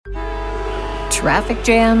Traffic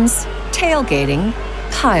jams, tailgating,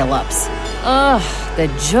 pile-ups. Ugh, the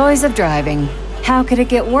joys of driving. How could it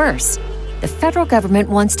get worse? The federal government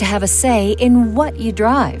wants to have a say in what you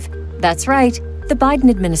drive. That's right. The Biden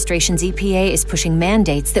administration's EPA is pushing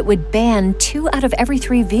mandates that would ban 2 out of every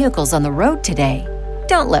 3 vehicles on the road today.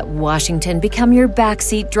 Don't let Washington become your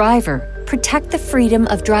backseat driver. Protect the freedom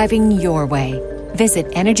of driving your way. Visit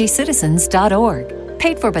EnergyCitizens.org.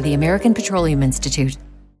 Paid for by the American Petroleum Institute.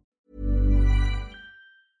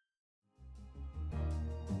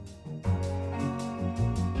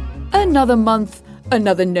 Another month,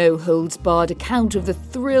 another no-holds-barred account of the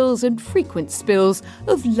thrills and frequent spills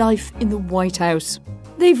of life in the White House.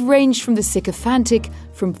 They've ranged from the sycophantic,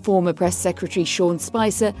 from former Press Secretary Sean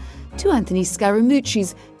Spicer, to Anthony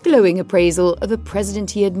Scaramucci's glowing appraisal of a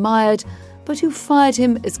president he admired, but who fired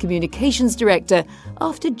him as communications director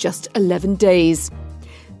after just 11 days.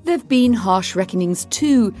 There've been harsh reckonings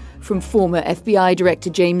too, from former FBI Director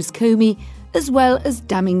James Comey, as well as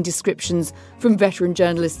damning descriptions from veteran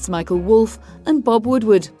journalists Michael Wolff and Bob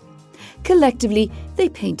Woodward. Collectively, they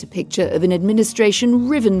paint a picture of an administration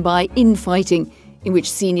riven by infighting, in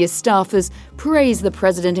which senior staffers praise the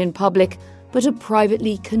president in public, but are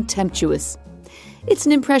privately contemptuous. It's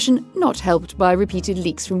an impression not helped by repeated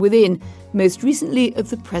leaks from within, most recently of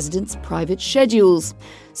the president's private schedules.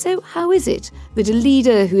 So how is it that a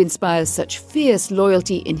leader who inspires such fierce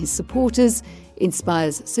loyalty in his supporters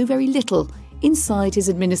inspires so very little inside his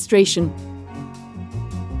administration?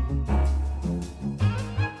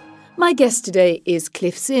 My guest today is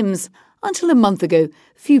Cliff Sims. Until a month ago,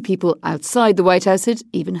 few people outside the White House had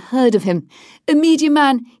even heard of him. A media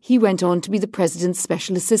man, he went on to be the president's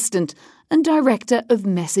special assistant and director of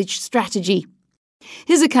message strategy.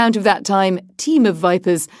 His account of that time, Team of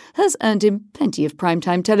Vipers, has earned him plenty of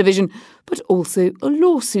primetime television, but also a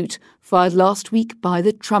lawsuit filed last week by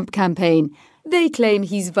the Trump campaign. They claim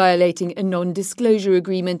he's violating a non-disclosure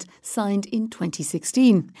agreement signed in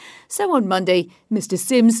 2016. So on Monday, Mr.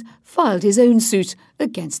 Sims filed his own suit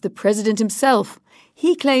against the president himself.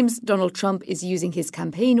 He claims Donald Trump is using his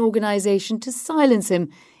campaign organisation to silence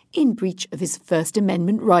him in breach of his First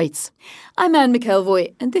Amendment rights. I'm Anne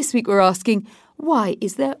McElvoy, and this week we're asking, why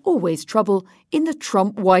is there always trouble in the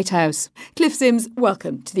Trump White House? Cliff Sims,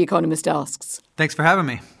 welcome to The Economist Asks. Thanks for having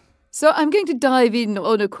me. So I'm going to dive in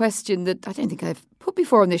on a question that I don't think I've put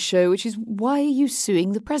before on this show, which is, why are you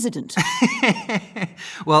suing the president?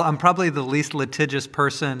 Well, I'm probably the least litigious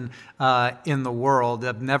person in the world.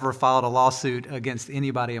 I've never filed a lawsuit against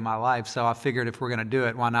anybody in my life, so I figured if we're going to do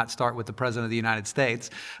it, why not start with the president of the United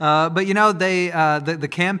States? But you know, the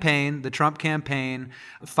campaign, the Trump campaign,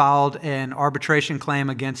 filed an arbitration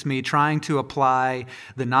claim against me trying to apply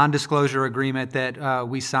the non-disclosure agreement that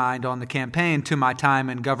we signed on the campaign to my time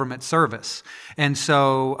in government service. And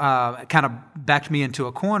so kind of backed me into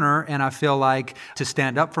a corner, and I feel like to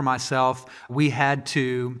stand up for myself, we had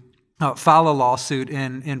to file a lawsuit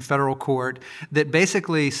in federal court that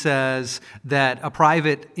basically says that a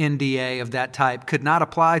private NDA of that type could not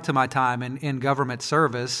apply to my time in government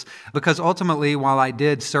service, because ultimately, while I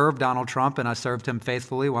did serve Donald Trump and I served him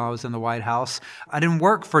faithfully while I was in the White House, I didn't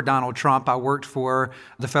work for Donald Trump. I worked for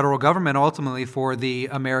the federal government, ultimately for the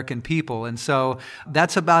American people. And so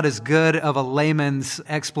that's about as good of a layman's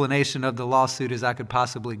explanation of the lawsuit as I could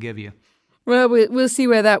possibly give you. Well, we'll see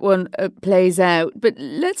where that one plays out. But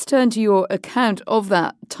let's turn to your account of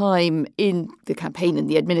that time in the campaign and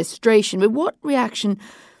the administration. But what reaction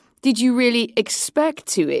did you really expect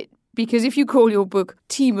to it? Because if you call your book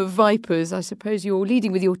Team of Vipers, I suppose you're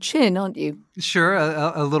leading with your chin, aren't you? Sure,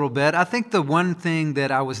 a little bit. I think the one thing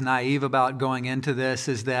that I was naive about going into this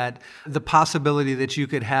is that the possibility that you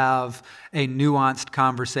could have a nuanced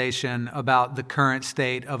conversation about the current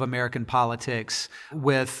state of American politics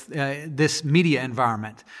with this media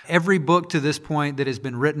environment. Every book to this point that has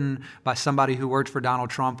been written by somebody who worked for Donald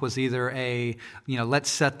Trump was either a, let's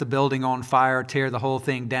set the building on fire, tear the whole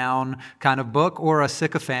thing down kind of book, or a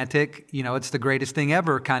sycophantic, it's the greatest thing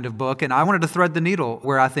ever kind of book. And I wanted to thread the needle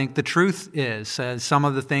where I think the truth is. Some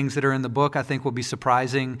of the things that are in the book I think will be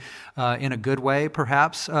surprising in a good way,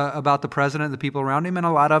 perhaps, about the president and the people around him. And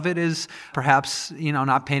a lot of it is perhaps,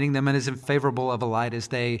 not painting them in as favorable of a light as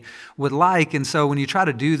they would like. And so when you try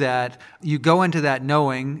to do that, you go into that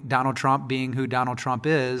knowing, Donald Trump being who Donald Trump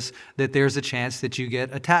is, that there's a chance that you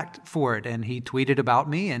get attacked for it. And he tweeted about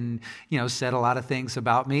me and, said a lot of things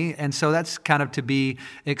about me. And so that's kind of to be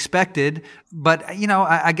expected. But,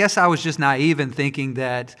 I guess I was just naive in thinking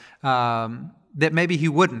that that maybe he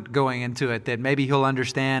wouldn't going into it, that maybe he'll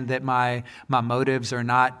understand that my motives are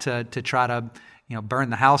not to try to, burn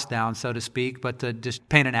the house down, so to speak, but to just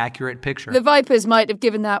paint an accurate picture. The Vipers might have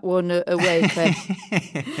given that one away, Claire.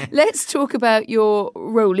 Let's talk about your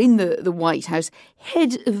role in the White House,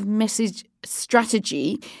 head of message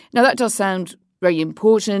strategy. Now, that does sound very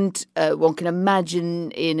important. One can imagine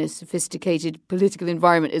in a sophisticated political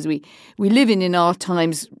environment as we live in our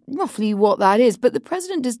times, roughly what that is. But the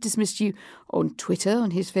president has dismissed you on Twitter,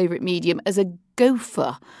 on his favourite medium, as a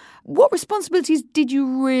gopher. What responsibilities did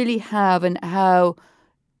you really have, and how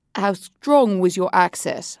strong was your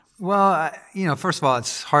access? Well, first of all,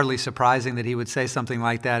 it's hardly surprising that he would say something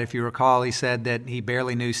like that. If you recall, he said that he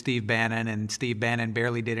barely knew Steve Bannon, and Steve Bannon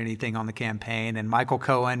barely did anything on the campaign, and Michael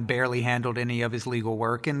Cohen barely handled any of his legal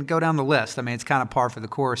work, and go down the list. I mean, it's kind of par for the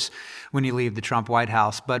course when you leave the Trump White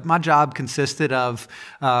House. But my job consisted of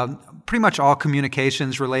pretty much all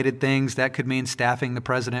communications-related things. That could mean staffing the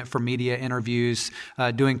president for media interviews,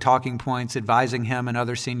 doing talking points, advising him and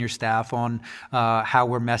other senior staff on how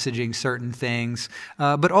we're messaging certain things.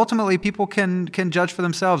 But ultimately, people can judge for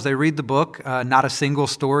themselves. They read the book. Not a single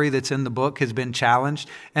story that's in the book has been challenged.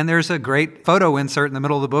 And there's a great photo insert in the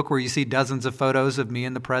middle of the book where you see dozens of photos of me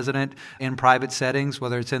and the president in private settings,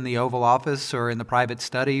 whether it's in the Oval Office or in the private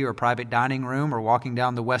study or private dining room or walking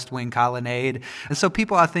down the West Wing colonnade. And so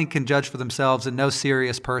people, I think, can judge for themselves, and no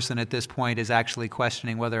serious person at this point is actually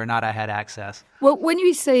questioning whether or not I had access. Well, when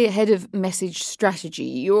you say head of message strategy,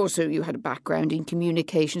 you had a background in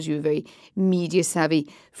communications. You were very media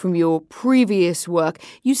savvy from your previous work.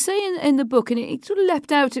 You say in the book, and it sort of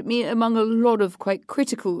leapt out at me among a lot of quite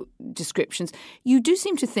critical descriptions, you do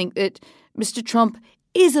seem to think that Mr. Trump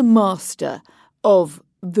is a master of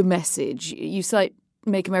the message. You cite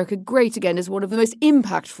Make America Great Again as one of the most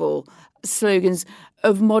impactful slogans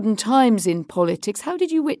of modern times in politics. How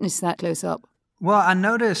did you witness that close up? Well, I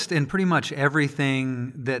noticed in pretty much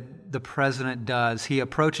everything that the president does, he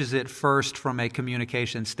approaches it first from a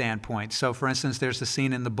communication standpoint. So, for instance, there's a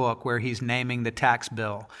scene in the book where he's naming the tax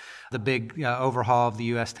bill, the big overhaul of the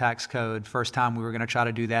U.S. tax code. First time we were going to try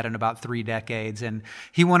to do that in about 3 decades. And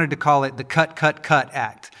he wanted to call it the Cut, Cut, Cut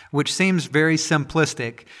Act, which seems very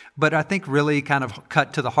simplistic, but I think really kind of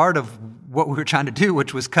cut to the heart of what we were trying to do,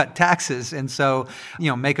 which was cut taxes. And so,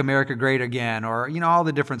 Make America Great Again, or, all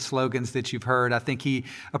the different slogans that you've heard. I think he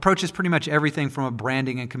approaches pretty much everything from a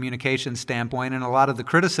branding and communication standpoint. And a lot of the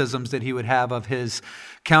criticisms that he would have of his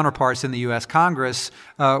counterparts in the U.S. Congress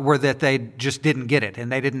were that they just didn't get it,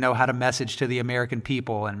 and they didn't know how to message to the American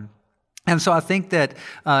people. And so I think that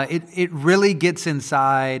it really gets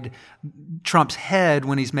inside Trump's head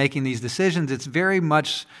when he's making these decisions. It's very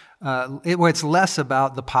much it's less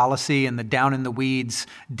about the policy and the down in the weeds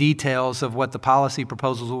details of what the policy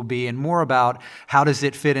proposals will be, and more about how does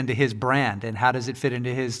it fit into his brand and how does it fit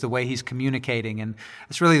into the way he's communicating. And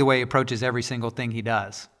it's really the way he approaches every single thing he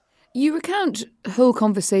does. You recount whole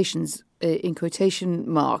conversations in quotation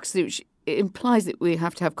marks, which implies that we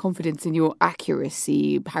have to have confidence in your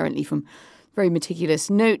accuracy, apparently from very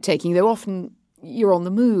meticulous note-taking, though often you're on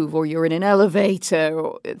the move or you're in an elevator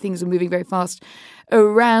or things are moving very fast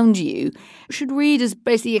around you. Should readers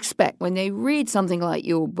basically expect when they read something like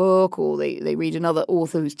your book or they read another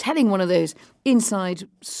author who's telling one of those inside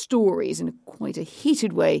stories in quite a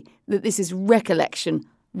heated way, that this is recollection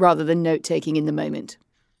rather than note-taking in the moment?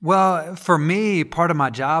 Well, for me, part of my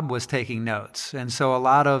job was taking notes. And so a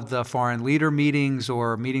lot of the foreign leader meetings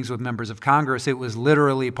or meetings with members of Congress, it was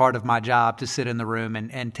literally part of my job to sit in the room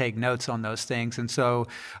and take notes on those things. And so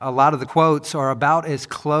a lot of the quotes are about as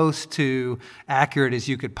close to accurate as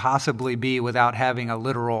you could possibly be without having a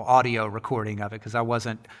literal audio recording of it, because I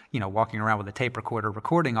wasn't, walking around with a tape recorder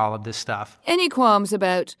recording all of this stuff. Any qualms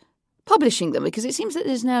about publishing them? Because it seems that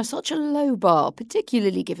there's now such a low bar,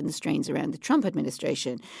 particularly given the strains around the Trump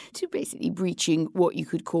administration, to basically breaching what you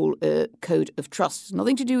could call a code of trust. It's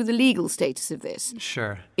nothing to do with the legal status of this.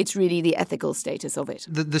 Sure. It's really the ethical status of it.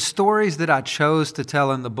 The stories that I chose to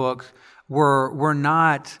tell in the book were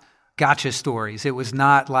not gotcha stories. It was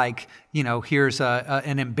not like, here's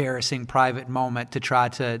an embarrassing private moment to try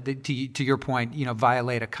to your point,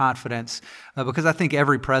 violate a confidence. Because I think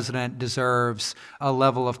every president deserves a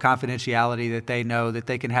level of confidentiality that they know that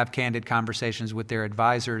they can have candid conversations with their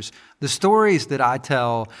advisors. The stories that I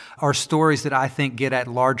tell are stories that I think get at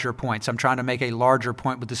larger points. I'm trying to make a larger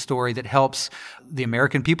point with the story that helps the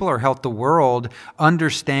American people or help the world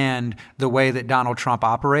understand the way that Donald Trump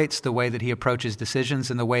operates, the way that he approaches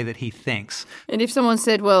decisions, and the way that he thinks. And if someone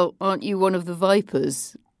said, well, aren't you one of the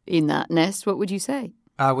vipers in that nest, what would you say?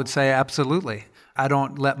 I would say absolutely. I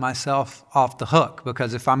don't let myself off the hook,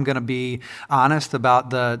 because if I'm going to be honest about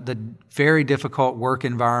the very difficult work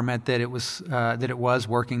environment that it was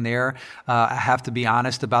working there, I have to be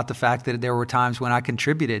honest about the fact that there were times when I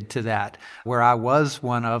contributed to that, where I was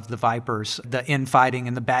one of the vipers, the infighting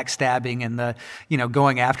and the backstabbing and the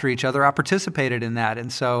going after each other. I participated in that,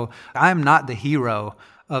 and so I'm not the hero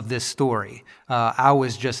of this story. I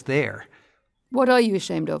was just there. What are you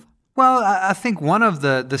ashamed of? Well, I think one of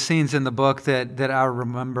the scenes in the book that I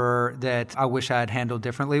remember that I wish I had handled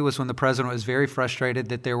differently was when the president was very frustrated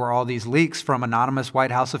that there were all these leaks from anonymous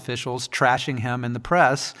White House officials trashing him in the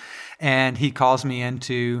press. And he calls me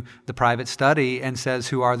into the private study and says,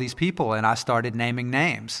 "Who are these people?" And I started naming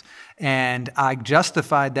names. And I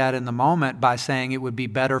justified that in the moment by saying it would be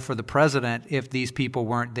better for the president if these people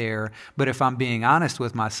weren't there. But if I'm being honest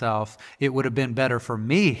with myself, it would have been better for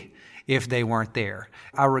me if they weren't there.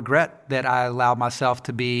 I regret that I allowed myself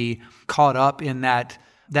to be caught up in that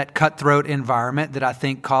cutthroat environment that I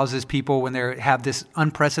think causes people, when they have this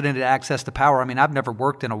unprecedented access to power. I mean, I've never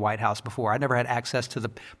worked in a White House before. I never had access to the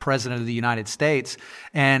President of the United States.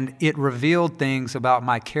 And it revealed things about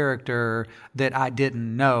my character that I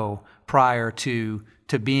didn't know prior to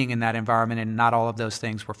being in that environment, and not all of those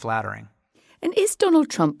things were flattering. And is Donald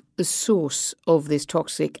Trump the source of this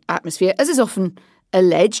toxic atmosphere, as is often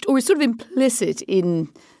alleged, or is sort of implicit in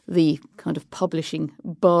the kind of publishing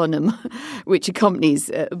Barnum which accompanies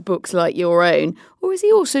books like your own? Or is he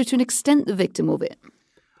also, to an extent, the victim of it?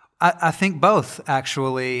 I think both,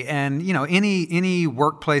 actually. And, any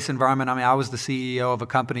workplace environment, I mean, I was the CEO of a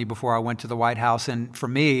company before I went to the White House. And for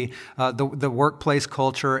me, the workplace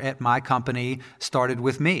culture at my company started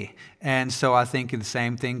with me. And so I think the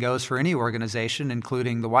same thing goes for any organization,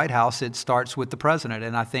 including the White House. It starts with the president.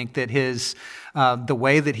 And I think that the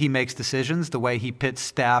way that he makes decisions, the way he pits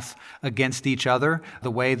staff against each other,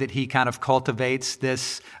 the way that he kind of cultivates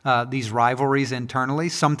these rivalries internally,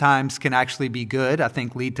 sometimes can actually be good, I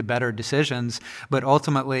think lead to better decisions, but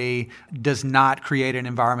ultimately does not create an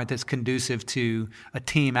environment that's conducive to a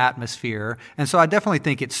team atmosphere. And so I definitely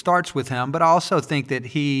think it starts with him, but I also think that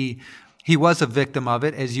he was a victim of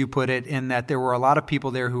it, as you put it, in that there were a lot of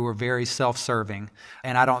people there who were very self-serving.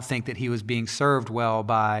 And I don't think that he was being served well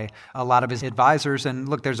by a lot of his advisors. And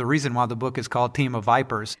look, there's a reason why the book is called Team of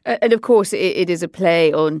Vipers. And of course, it is a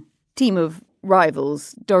play on Team of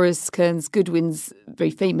Rivals, Doris Kearns Goodwin's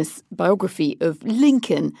very famous biography of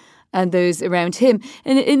Lincoln and those around him.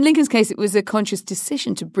 And in Lincoln's case, it was a conscious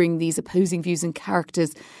decision to bring these opposing views and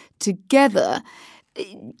characters together. Do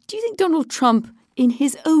you think Donald Trump, in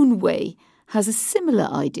his own way, has a similar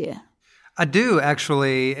idea? I do,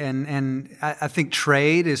 actually, and I think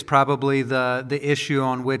trade is probably the issue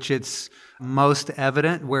on which it's most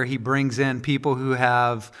evident, where he brings in people who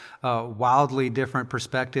have wildly different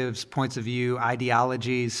perspectives, points of view,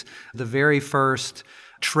 ideologies. The very first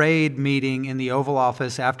trade meeting in the Oval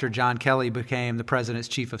Office after John Kelly became the president's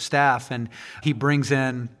chief of staff, and he brings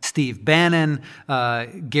in Steve Bannon,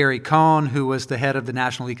 Gary Cohn, who was the head of the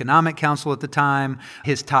National Economic Council at the time,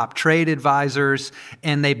 his top trade advisors,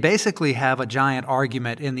 and they basically have a giant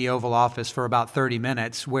argument in the Oval Office for about 30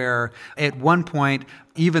 minutes, where at one point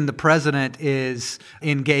even the president is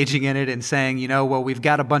engaging in it and saying, well, we've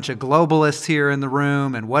got a bunch of globalists here in the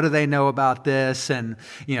room, and what do they know about this? And,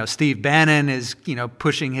 Steve Bannon is,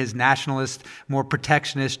 pushing his nationalist, more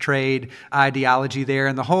protectionist trade ideology there.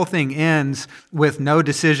 And the whole thing ends with no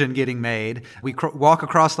decision getting made. We walk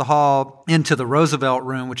across the hall into the Roosevelt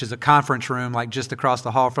room, which is a conference room, like just across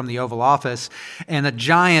the hall from the Oval Office. And a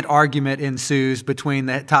giant argument ensues between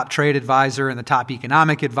the top trade advisor and the top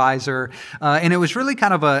economic advisor. And it was really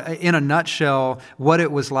kind of in a nutshell, what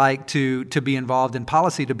it was like to be involved in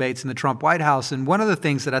policy debates in the Trump White House. And one of the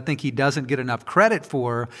things that I think he doesn't get enough credit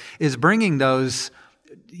for is bringing those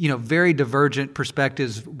very divergent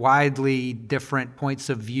perspectives, widely different points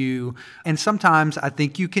of view. And sometimes I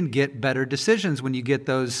think you can get better decisions when you get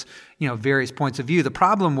those, various points of view. The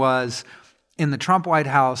problem was in the Trump White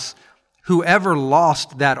House, whoever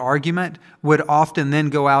lost that argument would often then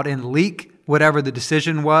go out and leak whatever the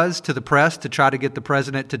decision was to the press to try to get the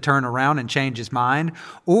president to turn around and change his mind,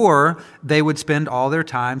 or they would spend all their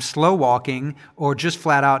time slow walking or just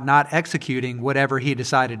flat out not executing whatever he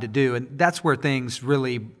decided to do. And that's where things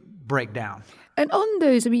really break down. And on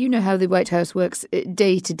those, you know how the White House works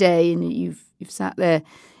day to day, and you've sat there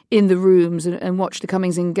in the rooms and watched the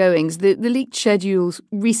comings and goings. The leaked schedules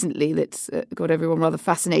recently that's got everyone rather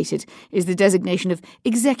fascinated is the designation of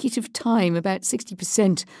executive time, about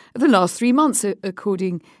 60% of the last 3 months,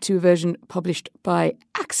 according to a version published by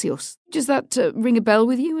Axios. Does that ring a bell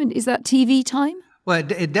with you? And is that TV time? Well,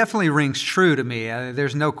 it definitely rings true to me.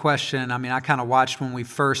 There's no question. I mean, I kind of watched when we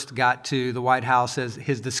first got to the White House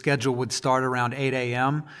as the schedule would start around 8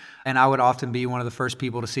 a.m., and I would often be one of the first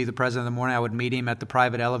people to see the president in the morning. I would meet him at the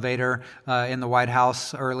private elevator in the White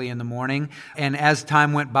House early in the morning. And as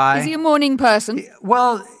time went by... Is he a morning person?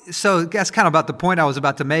 Well, so that's kind of about the point I was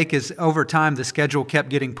about to make is over time, the schedule kept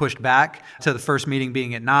getting pushed back to the first meeting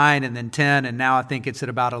being at 9 and then 10, and now I think it's at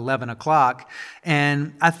about 11 o'clock.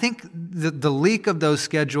 And I think the leak of those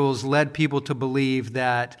schedules led people to believe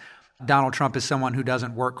that Donald Trump is someone who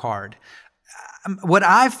doesn't work hard. What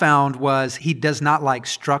I found was he does not like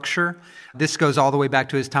structure. This goes all the way back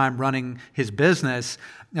to his time running his business.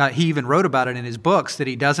 He even wrote about it in his books that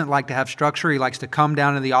he doesn't like to have structure. He likes to come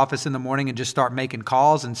down to the office in the morning and just start making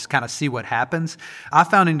calls and kind of see what happens. I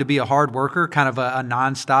found him to be a hard worker, kind of a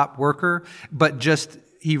nonstop worker, but just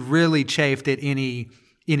he really chafed at any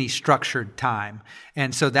structured time.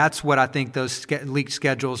 And so that's what I think those leaked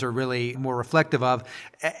schedules are really more reflective of.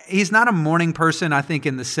 He's not a morning person, I think,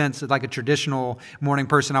 in the sense of like a traditional morning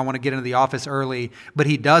person. I want to get into the office early, but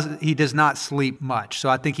he does not sleep much. So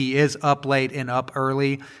I think he is up late and up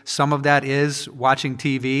early. Some of that is watching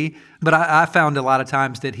TV, but I found a lot of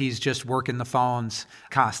times that he's just working the phones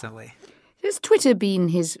constantly. Has Twitter been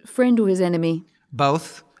his friend or his enemy?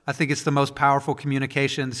 Both. I think it's the most powerful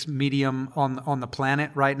communications medium on the planet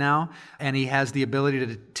right now, and he has the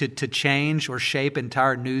ability to change or shape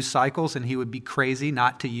entire news cycles, and he would be crazy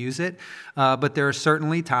not to use it. But there are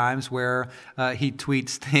certainly times where he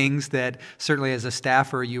tweets things that certainly as a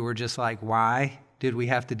staffer you were just like, why did we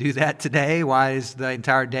have to do that today? Why is the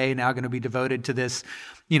entire day now going to be devoted to this,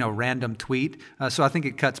 random tweet? So I think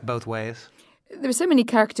it cuts both ways. There are so many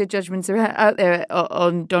character judgments out there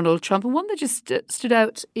on Donald Trump, and one that just stood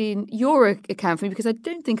out in your account for me, because I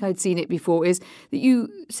don't think I'd seen it before, is that you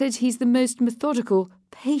said he's the most methodical,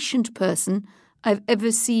 patient person I've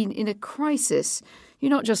ever seen in a crisis.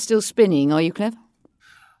 You're not just still spinning, are you, Clev?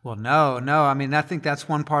 Well, no. I mean, I think that's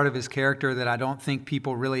one part of his character that I don't think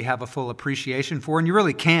people really have a full appreciation for, and you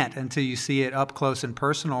really can't until you see it up close and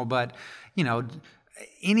personal. But,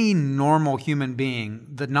 any normal human being,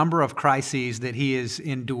 the number of crises that he has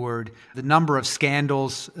endured, the number of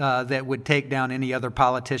scandals that would take down any other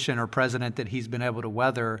politician or president that he's been able to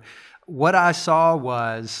weather, what I saw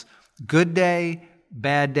was good day,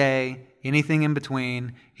 bad day, anything in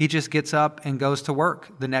between. He just gets up and goes to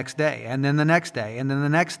work the next day, and then the next day, and then the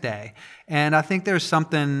next day. And I think there's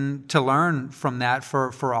something to learn from that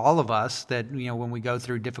for all of us that, when we go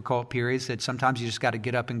through difficult periods, that sometimes you just got to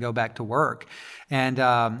get up and go back to work. And,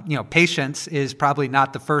 patience is probably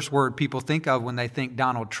not the first word people think of when they think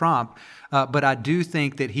Donald Trump. But I do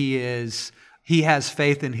think that he has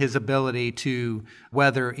faith in his ability to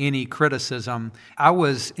weather any criticism. I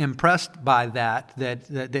was impressed by that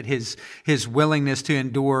his willingness to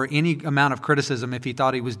endure any amount of criticism if he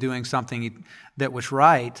thought he was doing something that was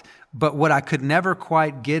right. But what I could never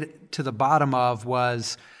quite get to the bottom of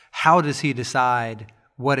was, how does he decide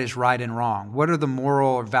what is right and wrong? What are the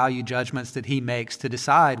moral or value judgments that he makes to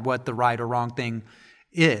decide what the right or wrong thing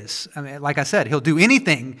is? I mean, like I said, he'll do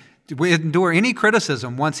anything, endure any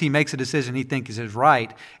criticism once he makes a decision he thinks is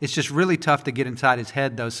right. It's just really tough to get inside his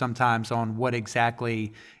head, though, sometimes on what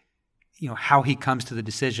exactly, how he comes to the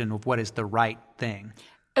decision of what is the right thing.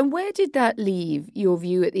 And where did that leave your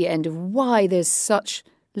view at the end of why there's such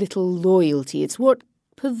little loyalty? It's what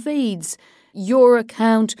pervades your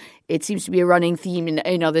account. It seems to be a running theme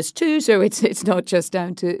in others too, so it's not just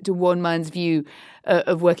down to one man's view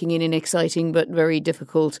of working in an exciting but very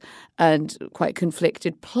difficult and quite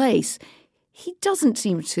conflicted place. He doesn't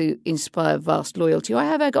seem to inspire vast loyalty. Or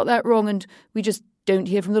have I got that wrong and we just don't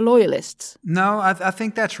hear from the loyalists? No, I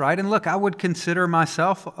think that's right. And look, I would consider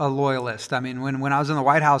myself a loyalist. I mean, when I was in the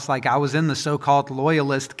White House, I was in the so-called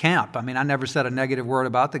loyalist camp. I mean, I never said a negative word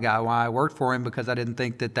about the guy while I worked for him because I didn't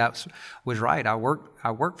think that was right. I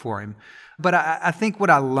worked for him. But I think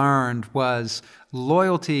what I learned was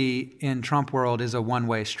loyalty in Trump world is a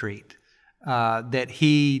one-way street. That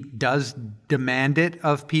he does demand it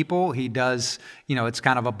of people. He does, it's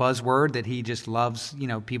kind of a buzzword that he just loves,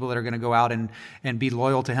 people that are going to go out and be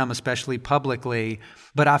loyal to him, especially publicly.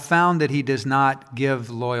 But I found that he does not give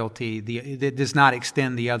loyalty, it does not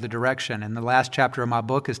extend the other direction. And the last chapter of my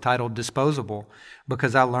book is titled Disposable,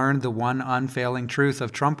 because I learned the one unfailing truth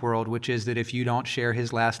of Trump world, which is that if you don't share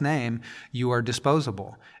his last name, you are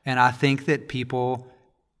disposable. And I think that people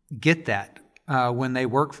get that when they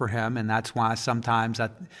work for him, and that's why sometimes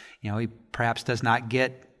he perhaps does not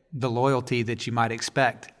get the loyalty that you might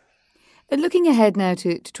expect. And looking ahead now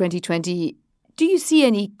to 2020, do you see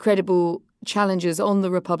any credible challenges on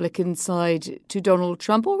the Republican side to Donald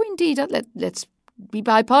Trump, or indeed, let's be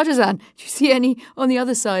bipartisan. Do you see any on the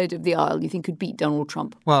other side of the aisle you think could beat Donald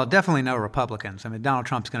Trump? Well, definitely no Republicans. I mean, Donald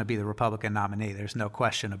Trump's going to be the Republican nominee. There's no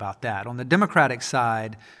question about that. On the Democratic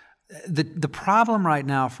side, the problem right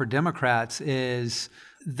now for Democrats is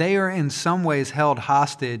they are in some ways held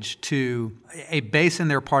hostage to a base in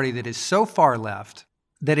their party that is so far left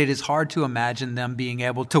that it is hard to imagine them being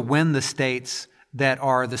able to win the states that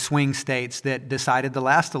are the swing states that decided the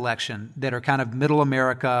last election, that are kind of middle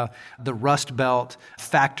America, the Rust Belt,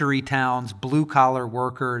 factory towns, blue-collar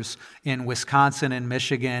workers in Wisconsin and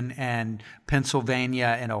Michigan and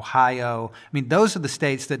Pennsylvania and Ohio. I mean, those are the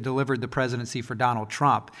states that delivered the presidency for Donald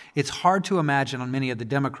Trump. It's hard to imagine on many of the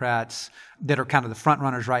Democrats that are kind of the front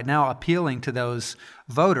runners right now appealing to those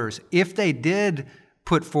voters. If they did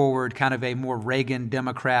put forward kind of a more Reagan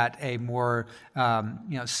Democrat, a more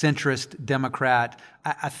centrist Democrat,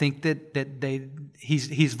 I think that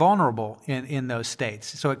he's vulnerable in those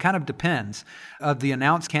states. So it kind of depends. Of the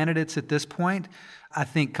announced candidates at this point, I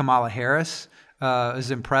think Kamala Harris is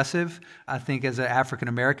impressive. I think as an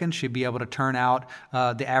African-American, she'd be able to turn out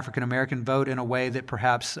the African-American vote in a way that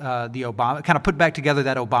perhaps the Obama, kind of put back together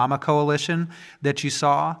that Obama coalition that you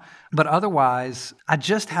saw. But otherwise, I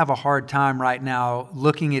just have a hard time right now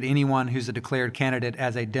looking at anyone who's a declared candidate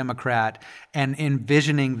as a Democrat and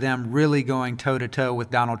envisioning them really going toe-to-toe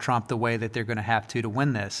with Donald Trump the way that they're going to have to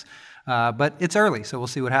win this. But it's early, so we'll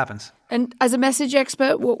see what happens. And as a message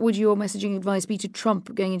expert, what would your messaging advice be to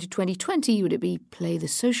Trump going into 2020? Would it be play the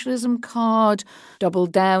socialism card, double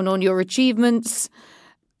down on your achievements,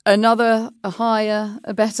 another, a higher,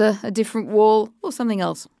 a better, a different wall, or something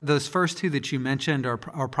else? Those first two that you mentioned are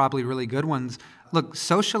probably really good ones. Look,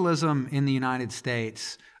 socialism in the United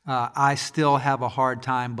States, I still have a hard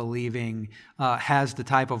time believing has the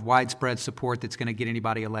type of widespread support that's going to get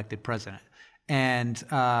anybody elected president. And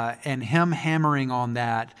him hammering on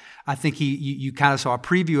that, I think you kind of saw a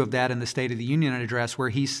preview of that in the State of the Union address where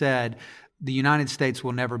he said the United States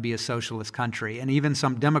will never be a socialist country. And even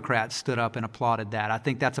some Democrats stood up and applauded that. I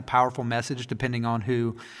think that's a powerful message depending on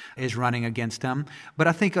who is running against him. But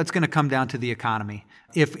I think it's going to come down to the economy.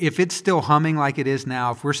 If it's still humming like it is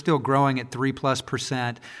now, if we're still growing at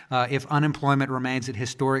 3+%, if unemployment remains at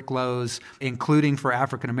historic lows, including for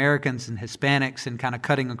African Americans and Hispanics and kind of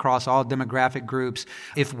cutting across all demographic groups,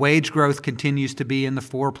 if wage growth continues to be in the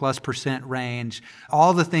 4+% range,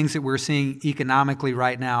 all the things that we're seeing economically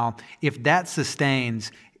right now, if that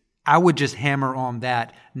sustains, I would just hammer on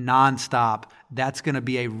that nonstop. That's going to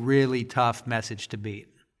be a really tough message to beat.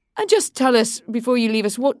 And just tell us, before you leave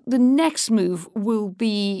us, what the next move will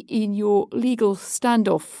be in your legal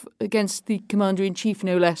standoff against the Commander-in-Chief,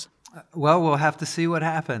 no less. Well, we'll have to see what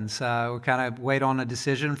happens. We'll kind of wait on a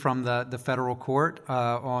decision from the federal court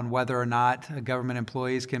on whether or not government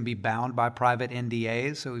employees can be bound by private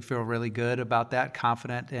NDAs. So we feel really good about that,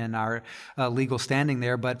 confident in our legal standing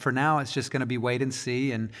there. But for now, it's just going to be wait and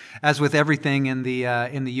see. And as with everything in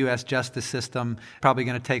the U.S. justice system, probably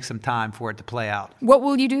going to take some time for it to play out. What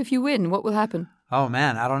will you do if you win? What will happen? Oh,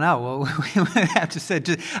 man, I don't know. Well, we have to say,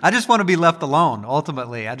 I just want to be left alone,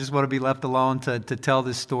 ultimately. I just want to be left alone to tell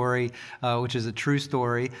this story, which is a true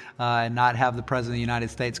story, and not have the President of the United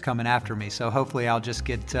States coming after me. So hopefully I'll just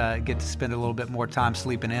get to spend a little bit more time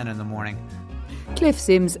sleeping in the morning. Cliff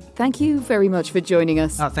Sims, thank you very much for joining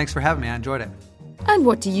us. Oh, thanks for having me. I enjoyed it. And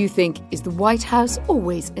what do you think? Is the White House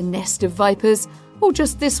always a nest of vipers? Or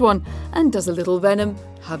just this one? And does a little venom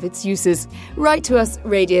have its uses? Write to us,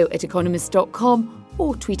 radio@economist.com,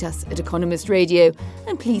 or tweet us at Economist Radio.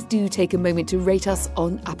 And please do take a moment to rate us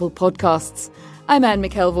on Apple Podcasts. I'm Anne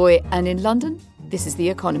McElvoy, and in London, this is The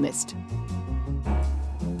Economist.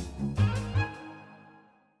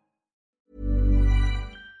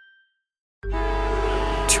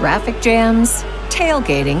 Traffic jams,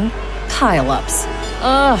 tailgating, pile-ups.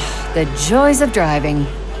 Ugh, the joys of driving.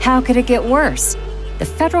 How could it get worse? The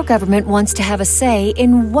federal government wants to have a say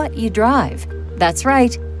in what you drive. That's right.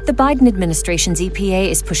 The Biden administration's EPA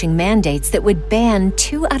is pushing mandates that would ban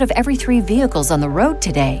 2 out of every 3 vehicles on the road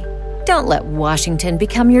today. Don't let Washington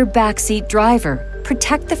become your backseat driver.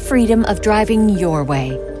 Protect the freedom of driving your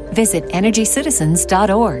way. Visit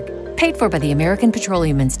EnergyCitizens.org. Paid for by the American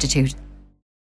Petroleum Institute.